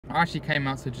I actually came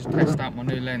out to just test out my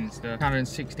new lens, the Canon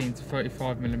 16 to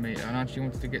 35mm, and I actually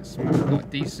wanted to get some like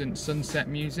decent sunset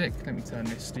music. Let me turn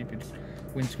this stupid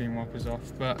windscreen wipers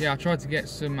off. But yeah, I tried to get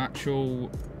some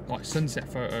actual like sunset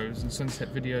photos and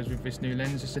sunset videos with this new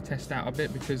lens just to test out a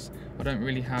bit, because I don't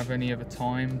really have any other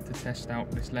time to test out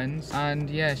this lens. And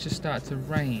yeah, it's just started to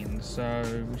rain, so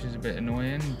which is a bit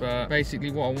annoying. But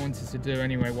basically what I wanted to do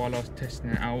anyway while I was testing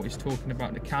it out is talking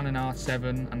about the Canon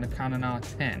R7 and the Canon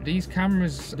R10. These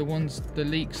cameras, the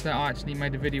leaks that I actually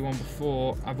made a video on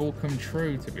before, have all come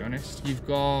true, to be honest. You've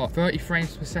got 30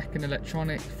 frames per second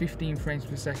electronic, 15 frames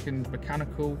per second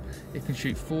mechanical. It can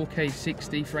shoot 4K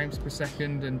 60 frames per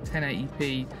second and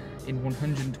 1080p in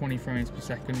 120 frames per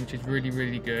second, which is really,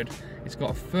 really good. It's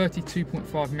got a 32.5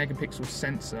 megapixel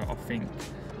sensor, I think.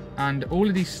 And all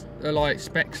of these like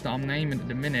specs that I'm naming at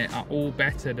the minute are all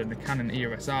better than the Canon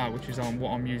EOS R, which is what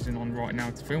I'm using on right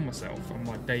now to film myself on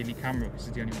my daily camera, because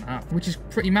it's the only one I have. Which is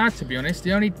pretty mad, to be honest.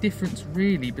 The only difference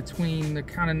really between the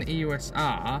Canon EOS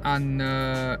R and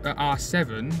the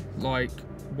R7, like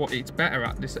what it's better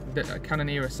at, the Canon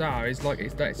EOS R, is like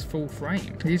that it's full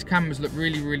frame. These cameras look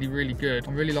really, really, really good.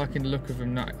 I'm really liking the look of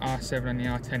them, that R7 and the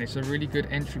R10. It's a really good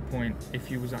entry point if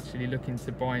you was actually looking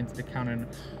to buy into the Canon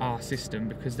R system,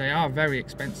 because they are very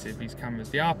expensive, these cameras.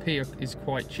 The RP is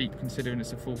quite cheap considering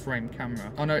it's a full frame camera.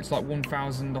 I know it's like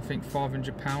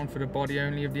 £1,500 for the body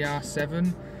only of the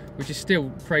R7, which is still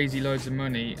crazy loads of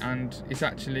money, and it's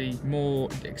actually more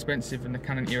expensive than the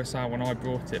Canon EOS R when I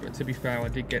brought it. But to be fair, I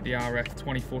did get the RF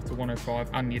 24 to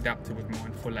 105 and the adapter with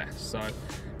mine for less, so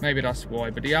maybe that's why.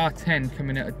 But the R10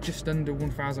 coming at just under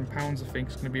 £1,000, I think,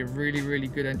 is going to be a really, really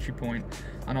good entry point.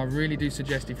 And I really do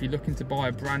suggest, if you're looking to buy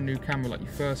a brand new camera, like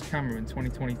your first camera in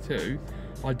 2022,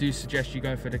 I do suggest you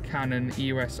go for the Canon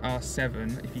EOS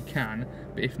R7 if you can,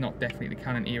 but if not, definitely the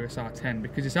Canon EOS R10,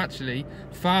 because it's actually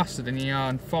faster than the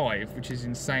R5, which is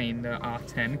insane, the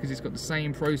R10, because it's got the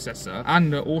same processor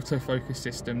and the autofocus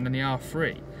system than the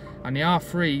R3. And the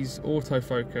R3's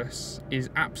autofocus is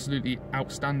absolutely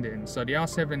outstanding. So the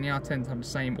R7 and the R10 have the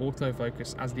same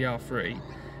autofocus as the R3.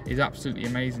 Is absolutely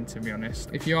amazing, to be honest.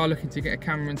 If you are looking to get a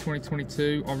camera in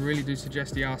 2022, I really do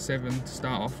suggest the R7 to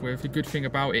start off with. The good thing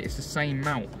about it, it's the smm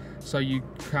mount, so you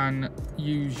can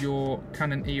use your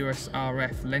Canon EOS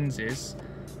RF lenses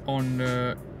on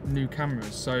new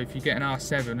cameras. So if you get an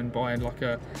R7 and buy like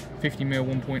a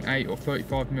 50mm 1.8 or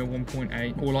 35mm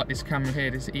 1.8, or like this camera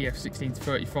here, this EF 16 to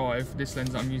 35, this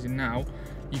lens that I'm using now,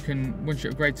 you can, once you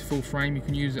upgrade to full frame, you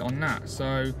can use it on that.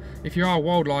 So if you are a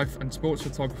wildlife and sports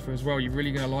photographer as well, you're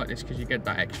really going to like this, because you get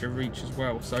that extra reach as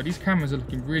well. So these cameras are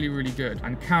looking really, really good,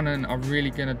 and Canon are really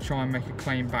going to try and make a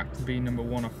claim back to be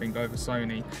 #1, I think, over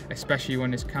Sony, especially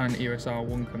when this Canon EOS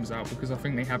R1 comes out, because I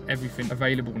think they have everything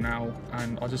available now,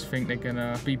 and I just think they're going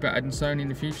to be better than Sony in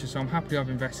the future. So I'm happy I've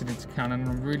invested into Canon, and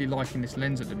I'm really liking this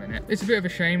lens at the minute. It's a bit of a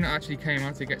shame that I actually came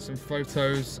out to get some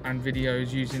photos and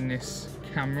videos using this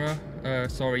camera,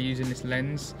 using this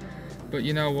lens, but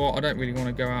you know what, I don't really want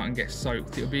to go out and get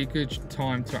soaked. It'll be a good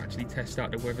time to actually test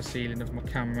out the weather sealing of my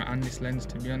camera and this lens,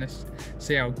 to be honest,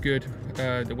 see how good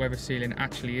the weather sealing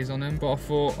actually is on them. But I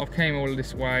thought, I've came all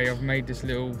this way, I've made this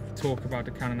little talk about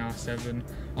the Canon R7,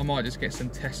 I might just get some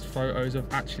test photos of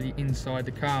actually inside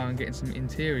the car and getting some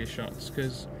interior shots,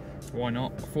 because why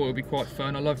not? I thought it would be quite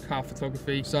fun. I love car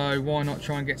photography, so why not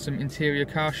try and get some interior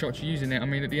car shots using it? I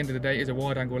mean, at the end of the day, it is a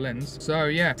wide angle lens. So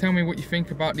yeah, tell me what you think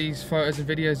about these photos and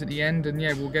videos at the end, and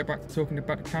yeah, we'll get back to talking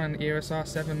about the Canon EOS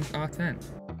R7 R10.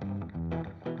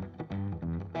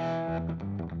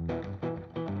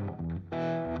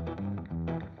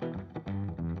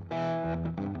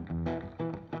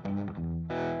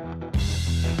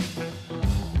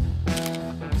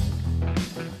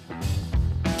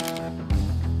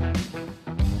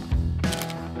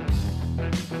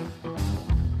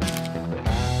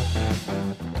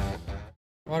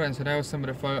 Alright, so there were some of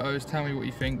the photos. Tell me what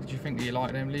you think. Did you think that you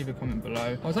liked them? Leave a comment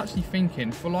below. I was actually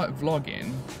thinking, for like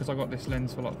vlogging, because I got this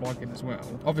lens for like vlogging as well,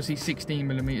 obviously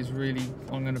 16mm really,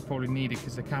 I'm going to probably need it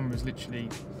because the camera's literally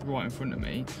right in front of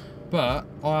me. But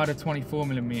I had a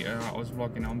 24mm I was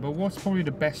vlogging on. But what's probably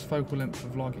the best focal length for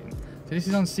vlogging? So this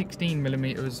is on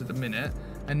 16mm at the minute,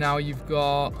 and now you've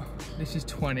got, this is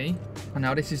 20, and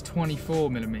now this is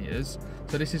 24mm.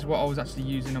 So this is what I was actually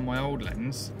using on my old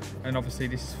lens, and obviously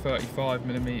this is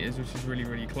 35mm, which is really,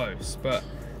 really close. But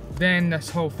then this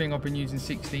whole thing I've been using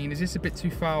 16, is this a bit too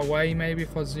far away? Maybe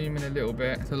if I zoom in a little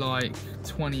bit to like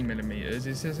 20mm, is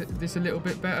this a little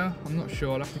bit better? I'm not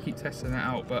sure, I'll have to keep testing that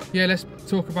out. But yeah, let's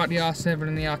talk about the R7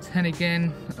 and the R10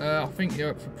 again. I think they're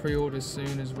up for pre-orders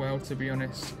soon as well, to be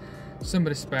honest. some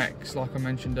of the specs, like I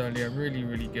mentioned earlier,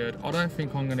 really good. I don't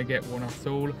think I'm going to get one at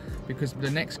all, because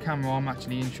the next camera I'm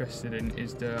actually interested in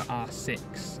is the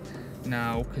R6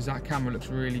 now, because that camera looks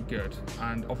really good,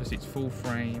 and obviously it's full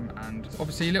frame and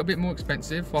obviously a little bit more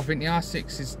expensive. I think the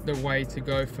R6 is the way to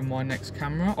go for my next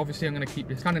camera. Obviously I'm going to keep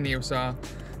this Canon EOS R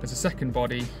as a second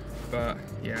body, but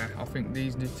yeah, I think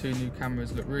these two new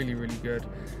cameras look really good,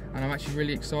 and I'm actually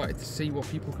really excited to see what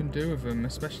people can do with them,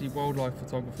 especially wildlife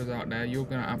photographers out there. You're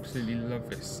going to absolutely love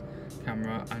this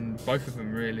camera, and both of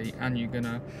them really, and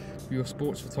you're a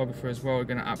sports photographer as well, are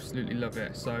going to absolutely love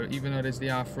it. So even though there's the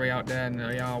R3 out there and the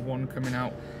R1 coming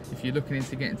out, if you're looking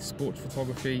into getting into sports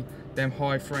photography, them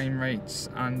high frame rates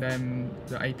and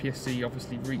the APS-C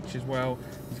obviously reach as well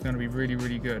is going to be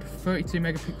really good. 32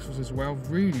 megapixels as well,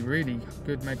 really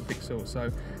good megapixels, so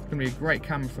it's going to be a great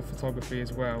camera for photography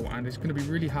as well, and it's going to be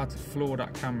really hard to floor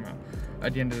that camera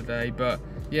at the end of the day. But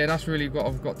yeah, that's really what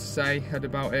I've got to say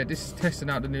about it. This is testing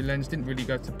out the new lens. Didn't really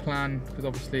go to plan, because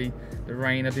obviously the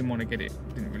rain, I didn't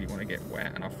really want to get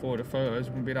wet, and I thought the photos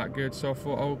wouldn't be that good, so I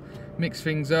thought I'll mix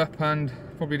things up, and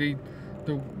probably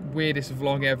the weirdest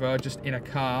vlog ever, just in a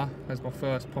car as my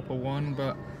first proper one,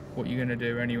 but what you're gonna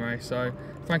do anyway. So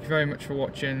thank you very much for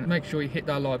watching. Make sure you hit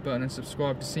that like button and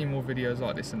subscribe to see more videos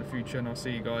like this in the future, and I'll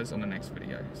see you guys on the next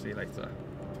video. See you later.